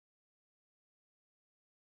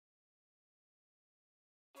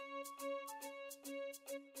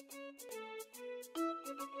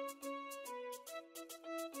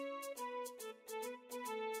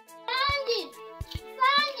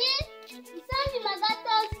Sandy,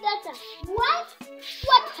 Magato's daughter. What?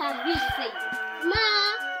 What have you said?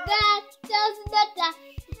 Magato's daughter.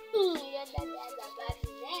 Your daddy has a bad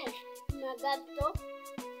name. Magato.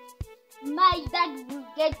 My dad will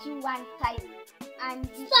get you one time. And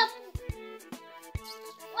stop.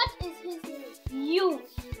 What is his name? You.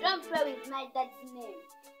 Don't play with my dad's name.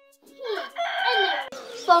 Anyway,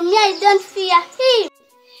 for me, I don't fear him.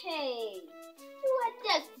 Hey, you are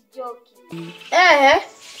just joking.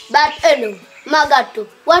 But Magato,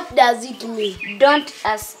 what does it mean? Don't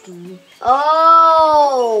ask me.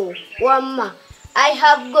 Oh, Mama, I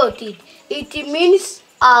have got it. It means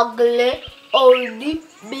ugly, old,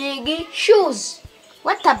 big shoes.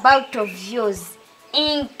 What about of yours?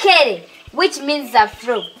 Inkere, which means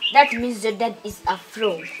afro. That means your dad is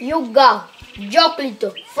afro. You go, joke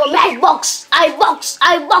little. For my box, I box.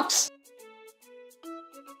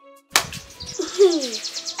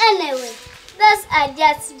 Anyway, those are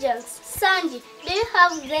just jokes. Sandy, do you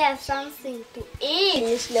have there something to eat?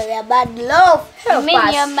 It's a bad love. You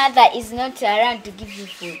mean your mother is not around to give you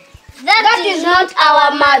food? That is not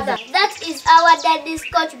our mother. That is our daddy's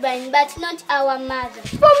coachbine, but not our mother.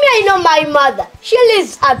 For me, I know my mother. She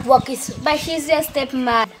lives at Wakiso. But she's your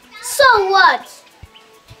stepmother. So what?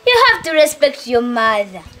 You have to respect your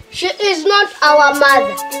mother. She is not our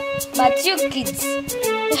mother. But you kids,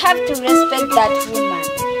 you have to respect that woman.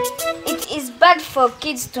 It is bad for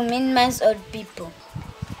kids to minimize old people.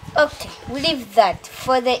 Okay, we leave that.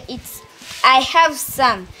 For the eats, I have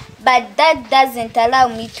some, but that doesn't allow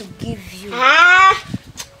me to give you.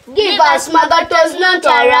 Give us, Magato's not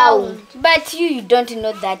around. But you don't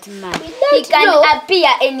know that man. He can appear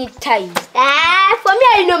anytime. For me,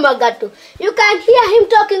 I know Magato. You can hear him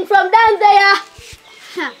talking from down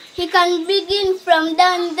there. He can begin from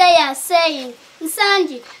down there saying,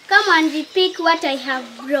 Sanji, come and pick what I have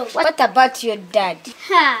brought. What about your dad?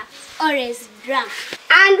 Always drunk.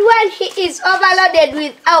 And when he is overloaded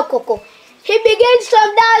with alcohol, he begins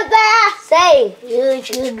from down there saying, you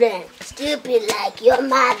children, stupid like your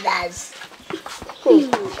mothers.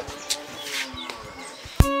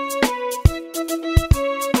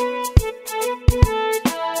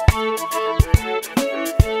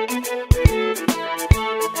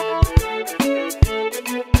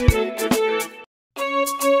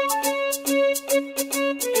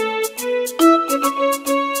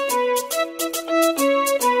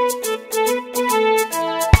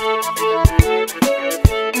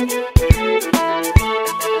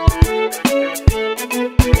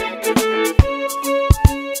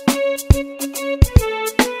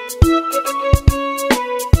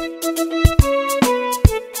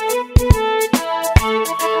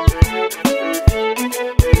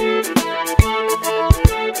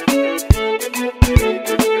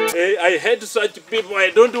 I hate such people. I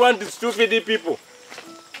don't want the stupid people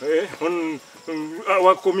on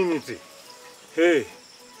our community. Hey,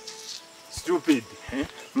 stupid.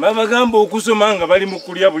 Mama gambo okusomanga bali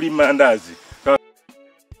mukulya buli mandazi.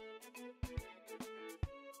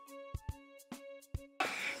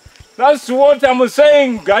 That's what I'm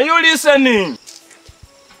saying. Are you listening?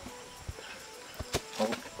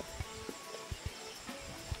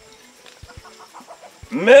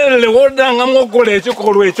 Mele wodanga mokole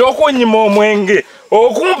ekikolwa ekyokunyima omwenge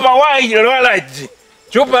okumpa waayirwalaji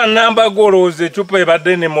chupa namba goroze chupa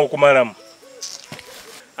ebadde nemo okumalamu.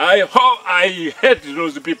 I hate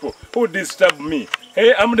those people who disturb me.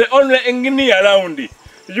 Hey, I'm the only engineer around.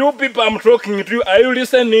 You people I'm talking to, are you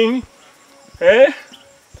listening? Eh?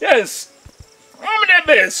 Yes. I'm the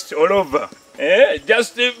best all over. Eh?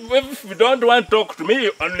 Just if you don't want to talk to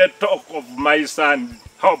me, only talk of my son,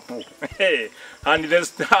 Hope. And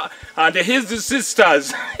his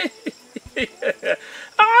sisters.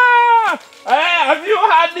 Have you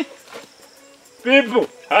heard? People,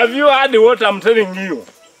 have you heard what I'm telling you?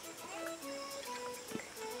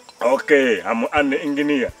 Okay, I'm an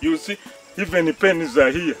engineer. You see, even pennies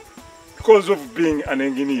are here because of being an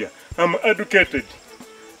engineer. I'm educated.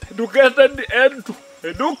 Educated,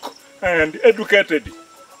 and educated.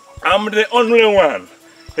 I'm the only one.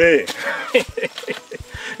 Hey,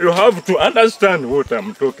 you have to understand what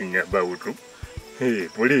I'm talking about. Hey,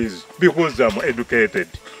 please, because I'm educated.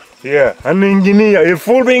 Yeah, an engineer, a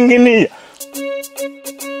full engineer.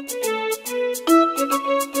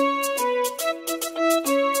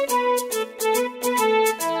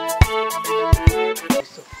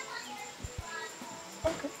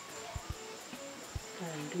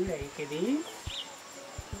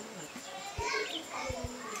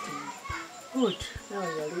 Good. Now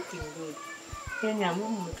you're looking good.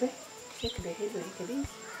 Shake the head like this.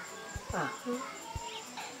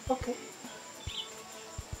 Okay.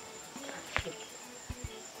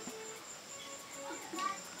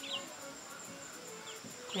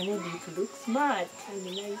 I need you to look smart and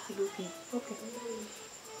nice looking. Okay.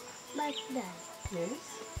 But Dad, Yes.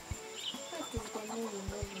 what is the meaning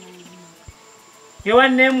of my name? Your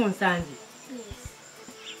name is Sanji. Yes.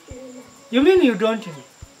 You mean you don't know?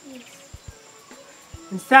 Yes.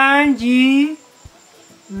 Sanji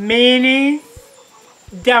means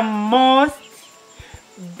the most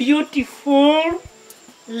beautiful,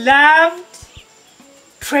 loved,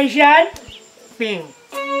 treasured thing.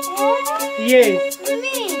 Yes.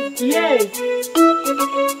 Me? Yes.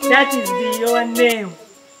 That is your name.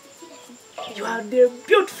 You are the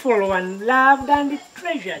beautiful one, loved and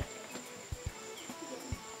treasured.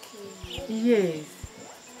 Yes.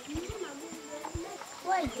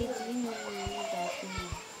 Why did you name me that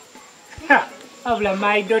name? Ha! Abla,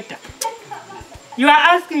 my daughter. You are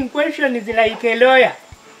asking questions like a lawyer.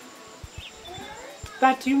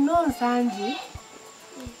 But you know, Sanji,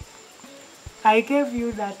 I gave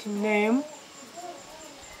you that name.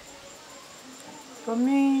 For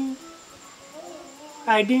me,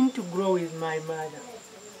 I didn't grow with my mother.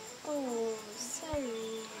 Oh, sorry.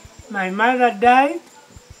 My mother died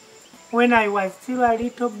when I was still a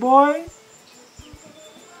little boy,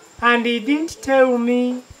 and he didn't tell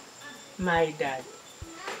me my dad.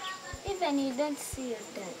 Even you don't see your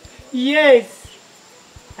dad. Yes,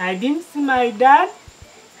 I didn't see my dad.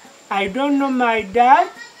 I don't know my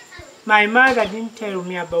dad. My mother didn't tell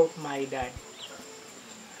me about my dad.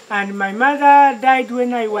 And my mother died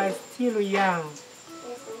when I was still young.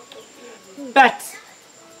 But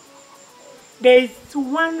there is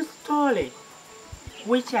one story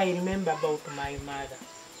which I remember about my mother.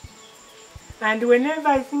 And whenever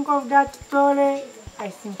I think of that story, I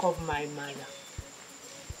think of my mother.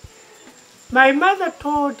 My mother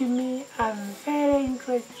told me a very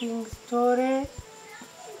interesting story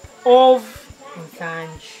of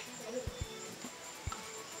Nsanji.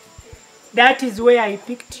 That is where I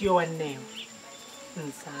picked your name,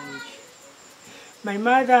 Nsanji. My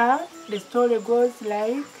mother, the story goes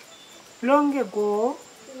like, long ago,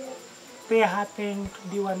 there happened to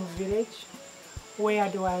be one village where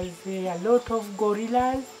there was a lot of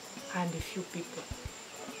gorillas and a few people.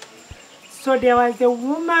 So there was a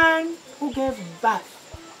woman who gave birth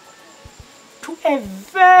to a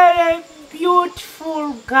very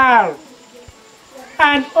beautiful girl.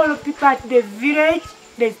 And all the people at the village,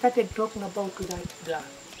 they started talking about that girl.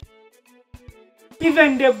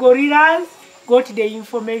 Even the gorillas got the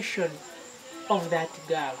information of that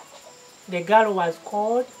girl. The girl was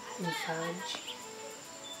called Nsanji.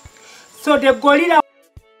 So the gorilla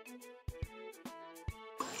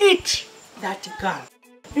ate that girl.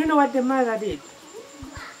 You know what the mother did?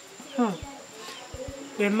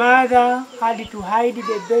 The mother had to hide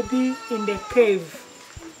the baby in the cave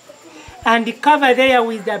and cover there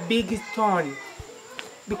with a big stone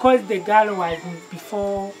because the girl was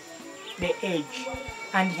before the age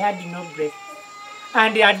and had no breast.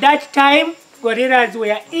 And at that time, gorillas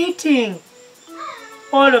were eating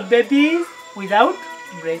all the babies without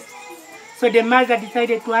breast. So the mother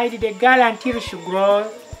decided to hide the girl until she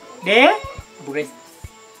grows the breasts.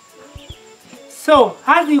 So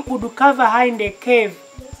as he could cover her in the cave,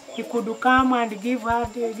 he could come and give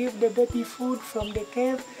the baby food from the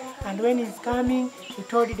cave. And when he's coming, he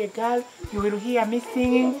told the girl, you will hear me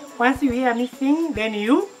singing. Once you hear me singing, then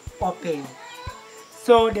you open.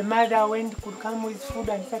 So the mother, when could come with food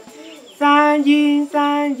and said, Sanji,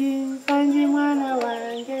 Sanji, Sanji mwana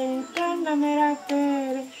wange, kanga mera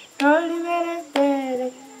pere, toli mere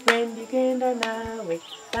pere, wendi genda nawe,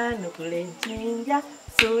 tanu kule jinja,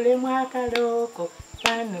 sule mwaka loko,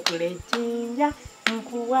 tanu kule jinja,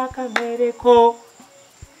 mku waka mereko.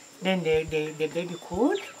 Then the baby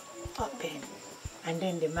could open. And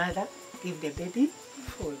then the mother give the baby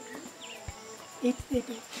food. Do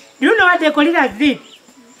you know what the gorillas did?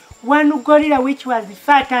 One gorilla which was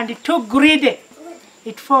fat and too greedy,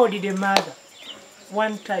 it followed the mother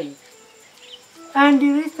one time. And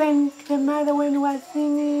listened to the mother when he was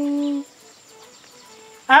singing.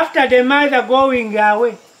 After the mother going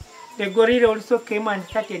away, the gorilla also came and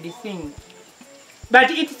started singing.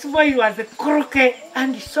 But its voice was crooked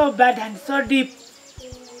and so bad and so deep,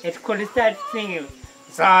 it could start singing.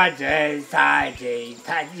 Saje, saje,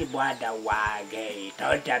 taji bwada wage,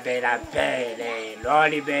 tota bera pere,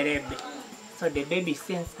 loli bere. So the baby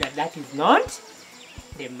sensed that that is not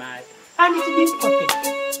the mother. And it didn't open.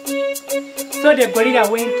 So the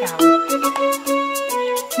gorilla went out.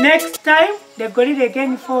 Next time, the gorilla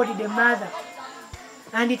again followed the mother.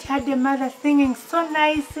 And it had the mother singing so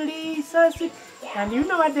nicely, so sweet. And you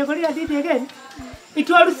know what the gorilla did again? It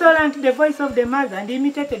also learned the voice of the mother and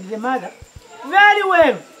imitated the mother very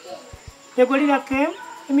well. The gorilla came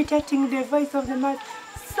imitating the voice of the mother.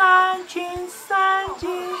 Sanji,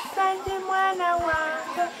 Sanji, Sanji mwana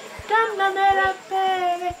wange, tana mera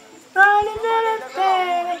pere, roli mera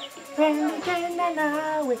pere, pendi tena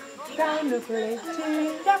nawe, tano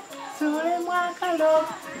kulechinda, sule mwaka lo.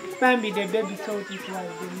 Bambi the baby thought it was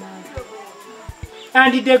the mother.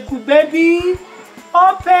 And the baby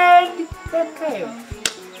opened the cave.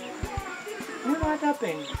 You know what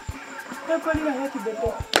happened? The gorilla ate the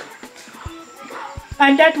baby.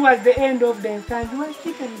 And that was the end of the Nsanji was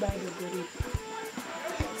taken by the gorilla.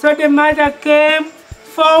 So the mother came,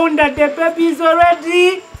 found that the baby is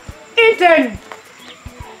already eaten.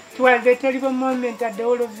 It was a terrible moment at the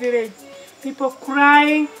whole village. People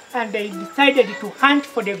crying, and they decided to hunt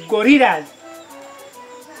for the gorillas.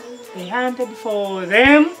 They hunted for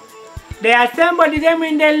them. They assembled them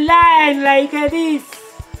in the line like this.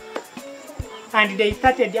 And they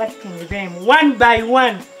started asking them one by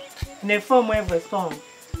one in the form of a song.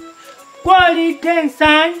 Quality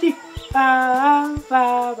Nsanji,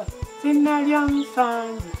 baba, sinalya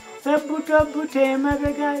Nsanji, sebuto bute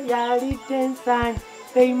mabega yali Nsanji.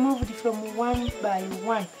 They moved from one by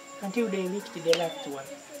one until they reached the last one.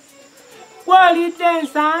 Quality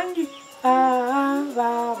Nsanji,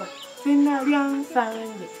 baba, sinalya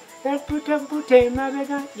Nsanji, sebuto bute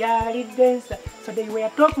mabega yali Nsanji. So they were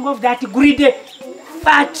talking of that greedy,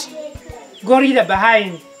 fat gorilla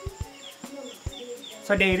behind.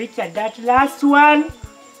 So they reached that last one.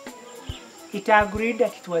 It agreed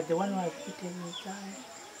that it was the one who was eaten inside.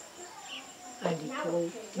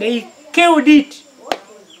 And they killed it.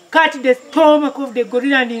 Cut the stomach of the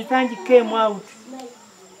gorilla and Nsanji came out.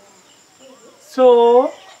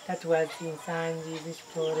 So that was Nsanji's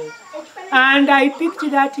story. And I picked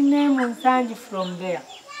that name Nsanji from there.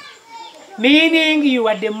 Meaning you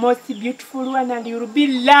are the most beautiful one and you will be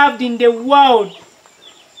loved in the world.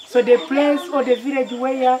 So the place or the village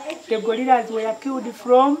where the gorillas were killed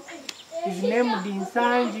from is named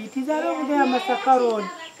Nsanji. It is around there, Masaka Road.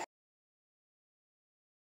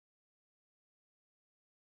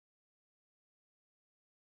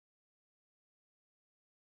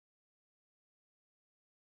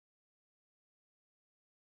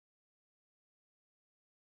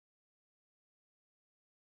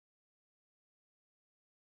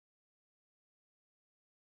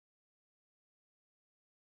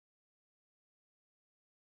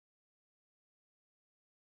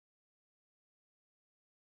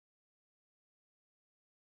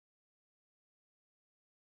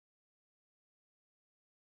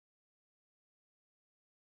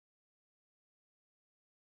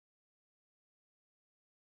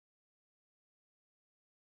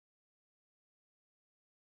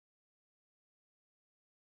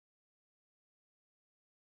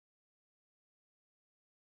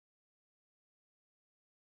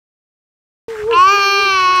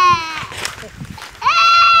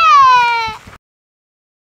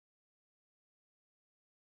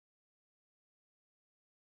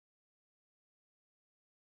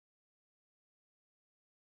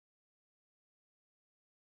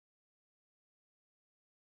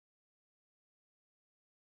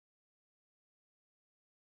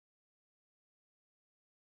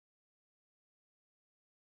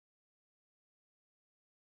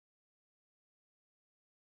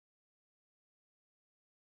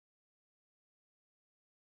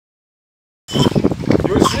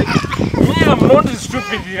 You see, me, I'm not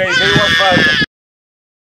stupid like your father.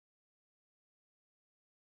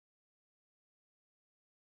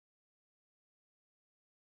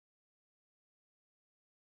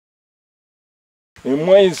 Am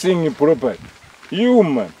I singing properly? You,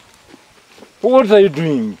 man, what are you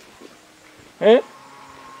doing? Eh?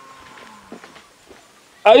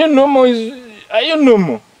 Are you normal? Are you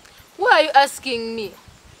normal? Why are you asking me?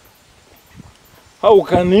 How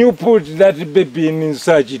can you put that baby in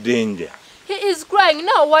such danger? He is crying.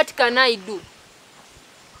 Now what can I do?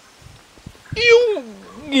 You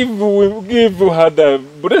give her the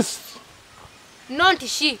breast. Not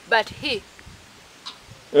she, but he.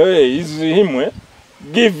 Hey, it's him, eh?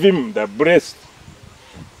 Give him the breast.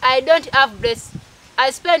 I don't have breast.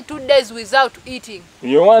 I spent 2 days without eating.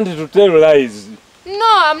 You want to tell lies.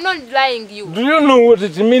 No, I'm not lying you. Do you know what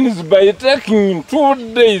it means by taking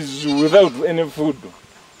 2 days without any food?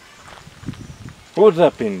 What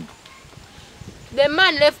happened? The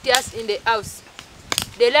man left us in the house.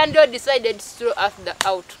 The landlord decided to throw us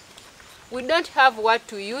out. We don't have what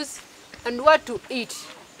to use and what to eat.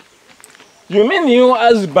 You mean your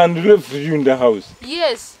husband left you in the house?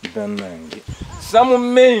 Yes.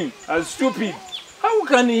 Some men are stupid. How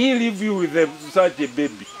can he leave you with such a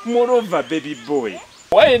baby? Moreover, baby boy.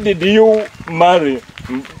 Why did you marry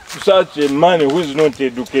such a man who is not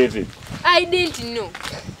educated? I didn't know.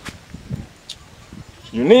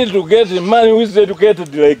 You need to get a man who is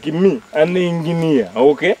educated like me, an engineer,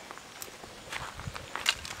 okay?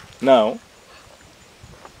 Now,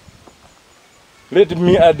 let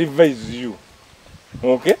me advise you,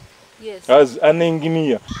 okay? Yes. As an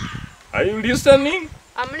engineer. Are you listening?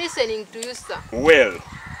 I'm listening to you, sir. Well,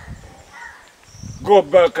 go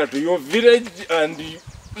back to your village and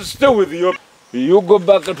stay with your... You go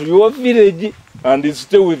back to your village and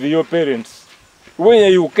stay with your parents. Where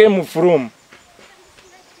you came from?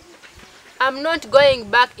 I'm not going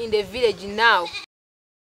back in the village now.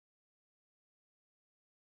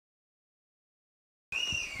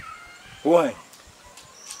 Why?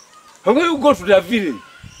 How will you go to the village?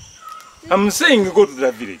 I'm saying go to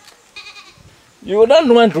the village. You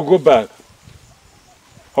don't want to go back.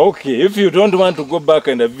 Okay, if you don't want to go back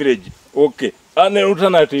in the village, okay. An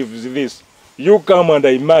alternative is this. You come and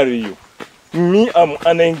I marry you. Me, I'm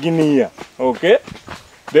an engineer, okay?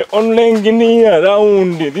 The only engineer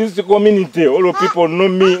around this community, all the people know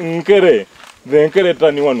me, Nkere. The Nkere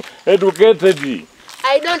Taniwanu. Educated.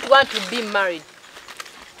 I don't want to be married.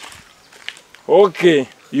 Okay,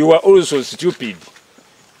 you are also stupid.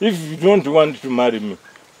 If you don't want to marry me.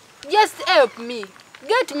 Just help me.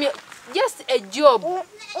 Get me just a job.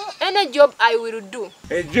 Any job I will do.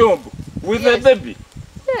 A job with Yes. a baby?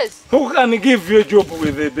 Yes. Who can give you a job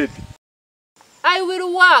with a baby? I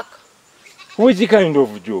will work. Which kind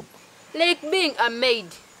of job? Like being a maid.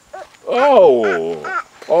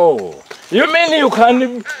 Oh. You mean you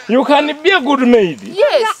can be a good maid?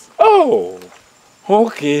 Yes. Oh.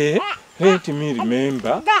 Okay. Let me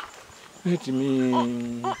remember.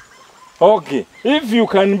 Okay. If you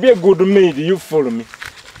can be a good maid, you follow me.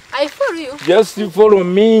 I follow you. Just follow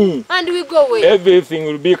me. And we go away. Everything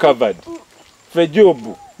will be covered. For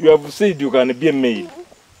job, you have said you can be a maid.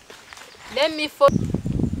 Let me follow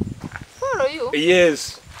you.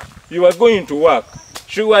 Yes. You are going to work.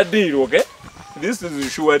 Sure deal, okay? This is a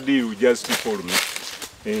sure deal. Just follow me.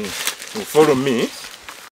 You follow me.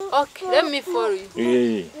 Okay, let me follow you.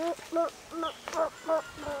 Yeah.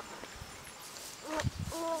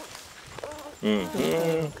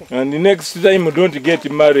 And the next time, don't get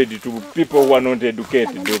married to people who are not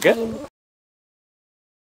educated, okay?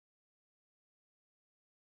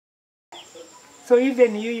 So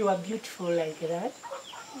even you are beautiful like that.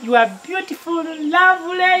 You are beautiful,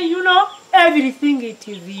 lovely, you know, everything it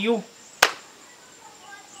is you.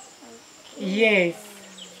 Yes.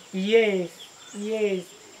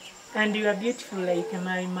 And you are beautiful like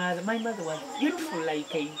my mother. My mother was beautiful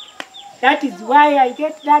like you. That is why I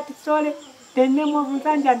get that story, the name of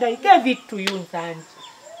Nsanji, and I gave it to you, Nsanji.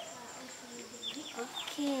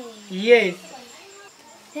 Okay. Yes.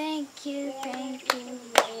 Thank you very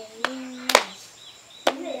much.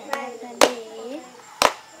 Another day.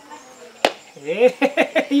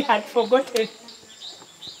 You had forgotten.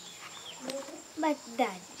 But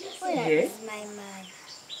Dad, where Yes? is my mother?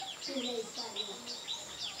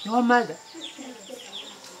 Your mother?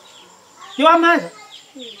 Your mother?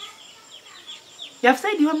 Yes. You have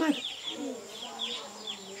said your mother?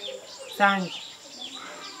 Sanji.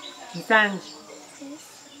 Sanji.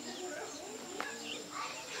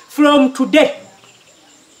 From today,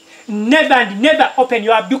 never and never open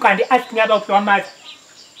your book and ask me about your mother.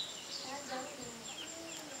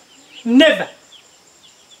 Never.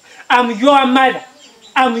 I'm your mother.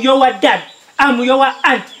 I'm your dad. I'm your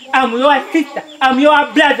aunt. I'm your sister. I'm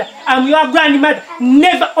your brother. I'm your grandmother.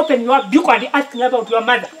 Never open your book and ask me about your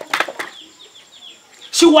mother.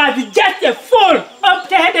 She was just a full,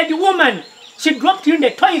 empty-headed woman. She dropped you in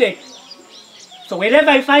the toilet. So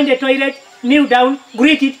wherever you find a toilet, kneel down,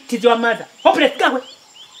 greet it, it is your mother. Hopeless, go away.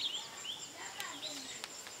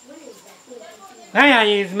 Maya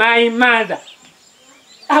is my mother.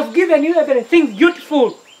 I've given you everything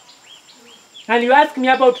beautiful. And you ask me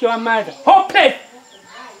about your mother. Hopeless.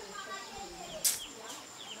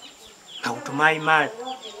 Out my mother.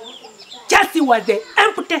 Jessie was an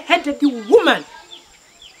empty-headed woman.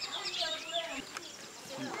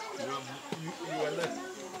 You are not.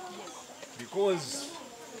 Because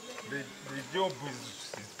the job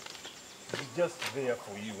is just there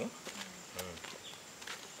for you.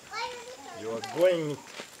 You are going.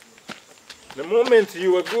 The moment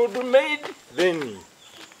you are good maid, then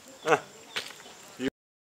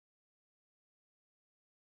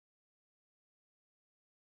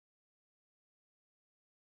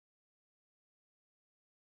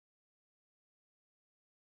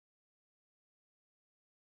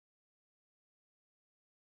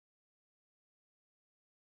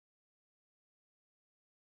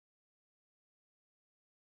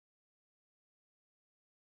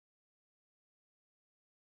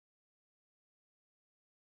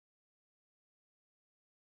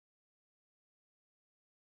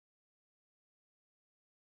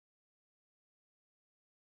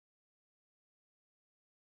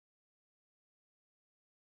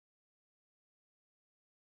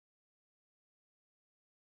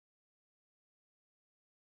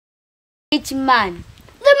Which man?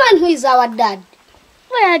 The man who is our dad.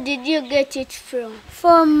 Where did you get it from?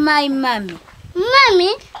 From my mommy.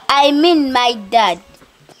 Mommy? I mean my dad.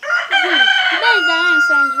 By the way,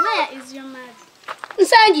 Sanji, where is your mother?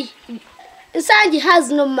 Nsanji has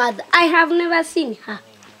no mother. I have never seen her.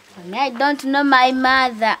 I don't know my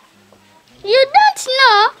mother. You don't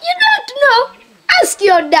know? You don't know? Ask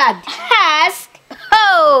your dad. Ask?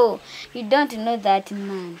 Oh, you don't know that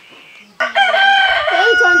man.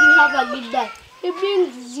 Anytime you have a good dad, he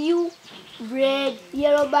brings you bread,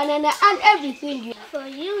 yellow banana, and everything. For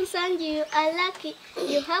you, Sanji, you are lucky.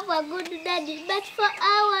 You have a good daddy. But for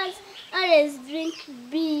ours, always drink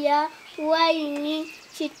beer, wine,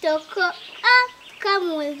 chitoko,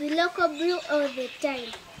 come with local brew all the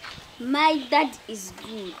time. My dad is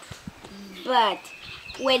good, but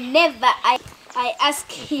whenever I ask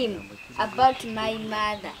him about my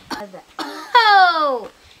mother, oh,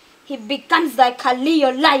 he becomes like a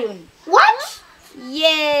lion. What?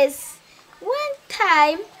 Yes. One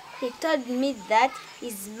time he told me that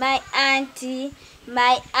is my auntie,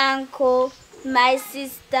 my uncle, my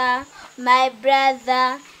sister, my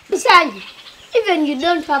brother. Nsanji, even you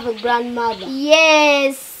don't have a grandmother.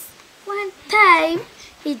 Yes. One time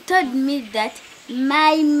he told me that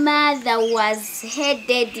my mother was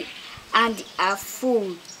headed and a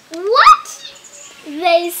fool. What?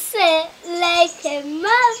 They say like a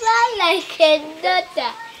mother, like a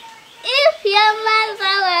daughter. If your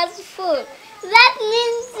mother was full, that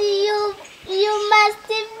means you must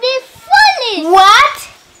be foolish. What?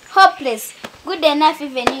 Hopeless. Good enough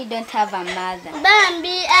even you don't have a mother.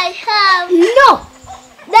 Bambi, I have. No!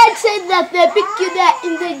 Dad said that they picked you there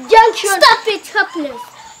in the junction. Stop it, hopeless.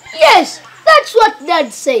 Yes, that's what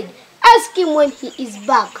Dad said. Ask him when he is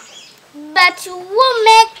back. But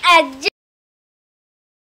woman are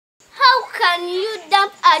how can you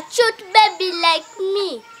dump a cute baby like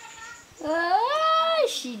me? Oh,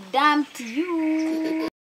 she dumped you.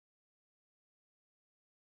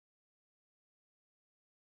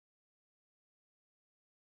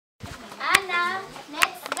 Anna,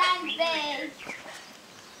 next gang day.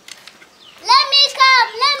 Let me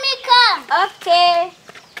come. Okay.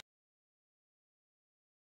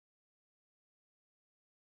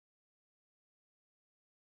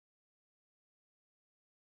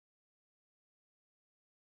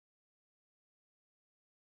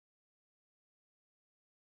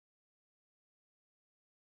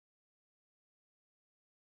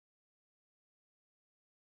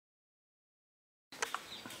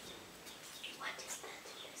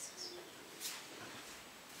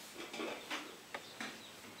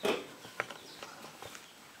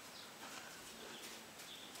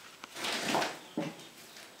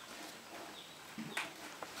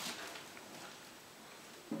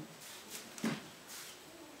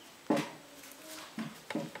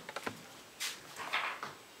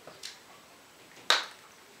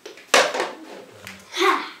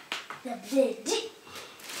 The baby.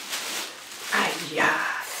 Aya.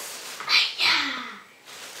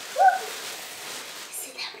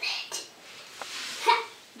 See the blade. Ha,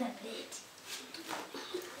 the blade.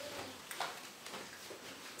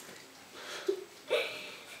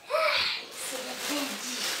 See the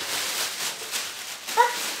baby.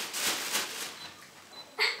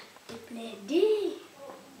 The blade.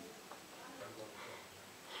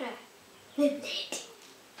 The blade.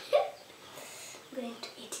 I'm going to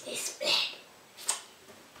eat this blade.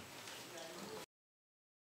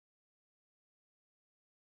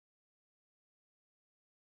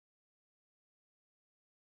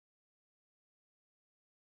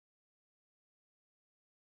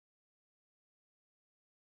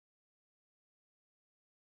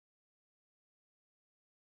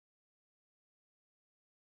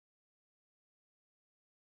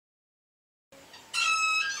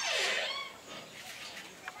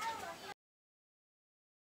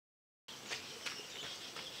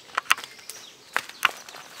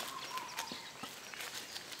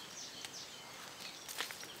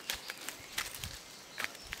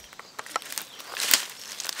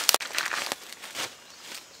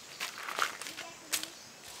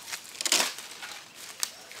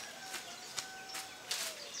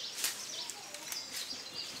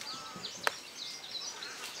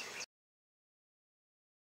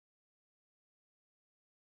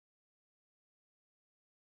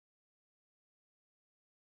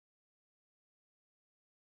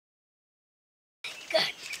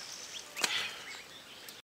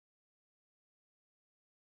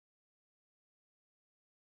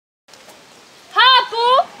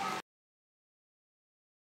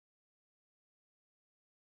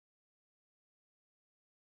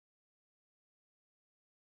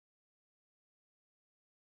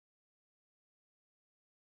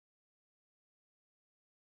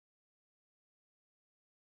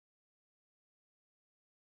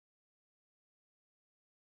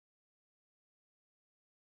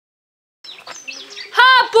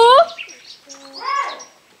 Hapu!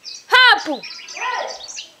 Hapu!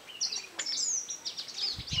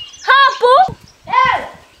 Hapu!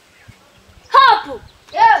 Yes. Hapu!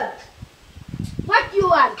 Yes. What do you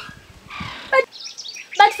want?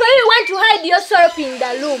 But for you want to hide yourself in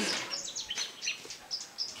the room.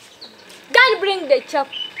 Go and bring the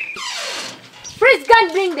chapel. Please go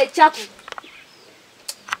and bring the chapel.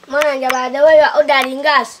 Mananja, by the way you are ordering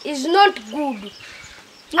us is not good.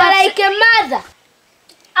 You are like a mother.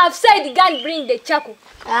 I've said go and bring the chapel.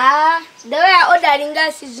 Ah, the way you are ordering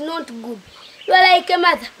us is not good. You are like a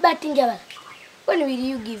mother. But Njaba, when will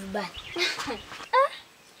you give birth?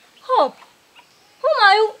 Hope, whom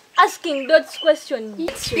are you asking those questions?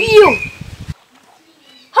 It's you.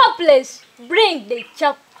 Hopeless, bring the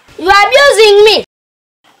chapel. You are abusing me.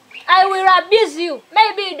 I will abuse you.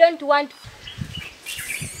 Maybe you don't want.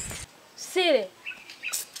 Silly.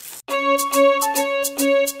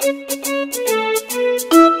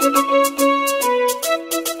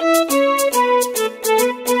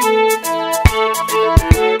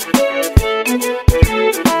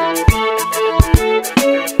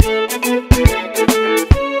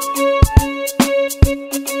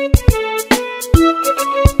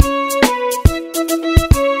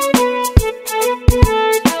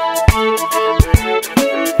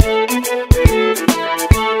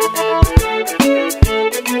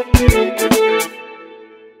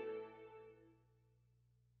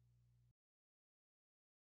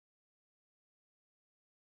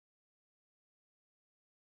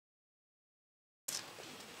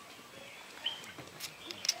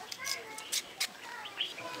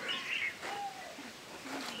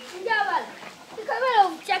 Njaba, the camera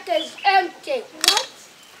of Chaka is empty. What?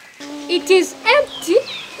 It is empty?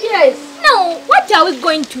 Yes. Now, what are we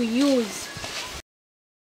going to use?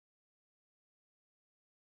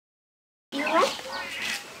 You know,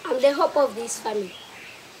 I'm the hope of this family.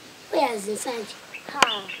 Where is the Sanji?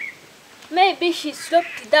 Maybe she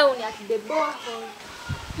slopped down at the borehole.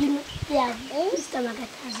 You know, yeah, Mr. Magat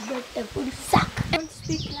has brought the food sack. Don't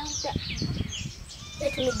speak louder.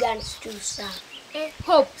 Let me guns to sir.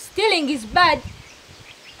 Hope, stealing is bad.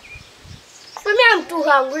 For me, I'm too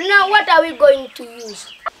hungry. Now, what are we going to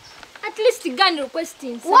use? At least gun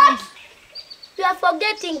requesting. What? You are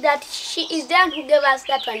forgetting that she is the one who gave us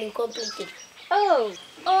that one incompleted. Oh.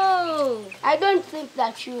 I don't think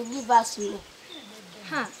that she will give us more.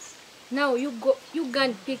 Now you go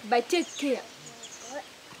and pick, but take care.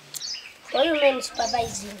 What do you mean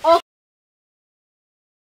supervising?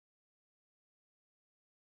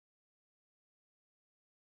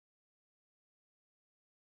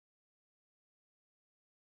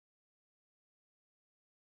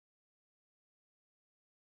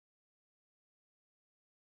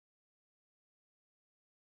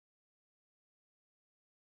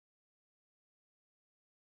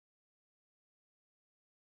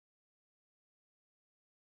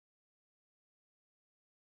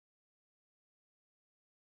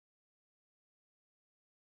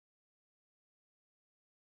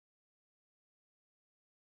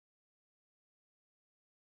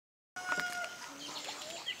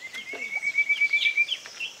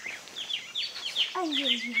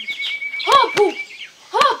 Hopu!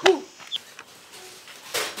 Hopu!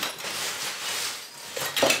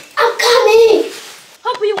 I'm coming!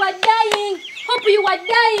 Hopu, you are dying! Hopu, you are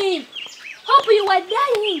dying! Hopu, you are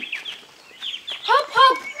dying!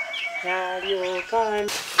 Hop!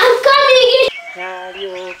 I'm coming!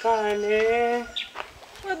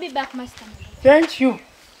 We'll be back, Master. Thank you.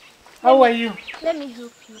 How are you? Let me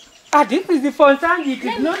help you. This is the phone, Sanji. It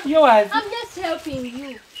is not yours. I'm just helping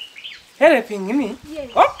you. Helping me? Yes.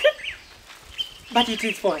 Okay. But it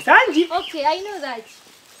is for Sanji. Okay, I know that.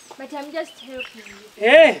 But I'm just helping you.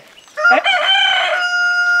 Hey.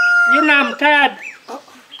 You know I'm tired. Oh,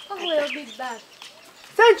 we'll be back.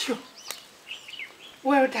 Thank you.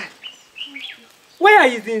 Well done. Where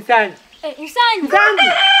is Insanji? Insanji!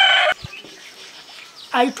 Sanji.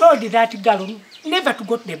 I told that girl never to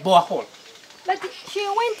go to the borehole. But she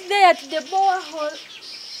went there at the borehole.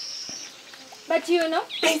 But you know?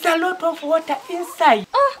 There's a lot of water inside.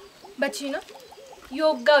 But you know?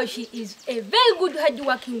 Your girl, she is a very good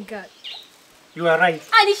hard-working girl. You are right.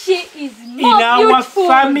 And she is more In our beautiful.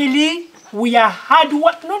 family, we are hard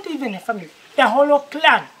work. Not even a family. The whole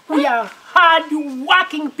clan. We are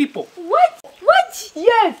hard-working people. What?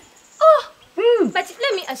 Yes. But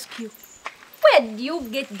let me ask you, where did you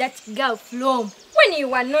get that girl from when you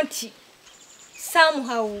were not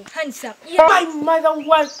somehow handsome? Yeah. My mother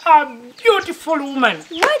was a beautiful woman.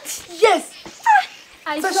 What? Yes.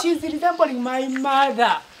 I So saw. she's resembling my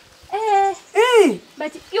mother. Eh, Hey.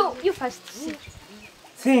 but you first sing.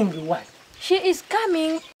 Sing what? She is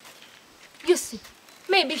coming. You see,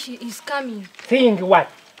 maybe she is coming. Think what?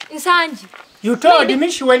 Nsanji. You told me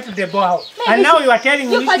she went to the boathouse. And now you are telling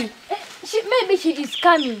me maybe she is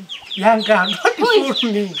coming. Young girl, don't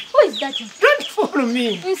fool me. Who is that? Don't fool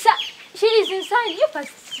me. She is inside. You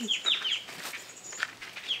first see.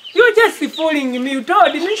 You're just fooling me. You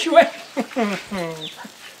told me she went.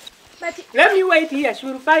 But let me wait here. She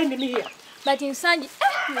will find me here. But Nsanji,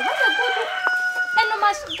 what a good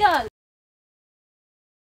enormous girl.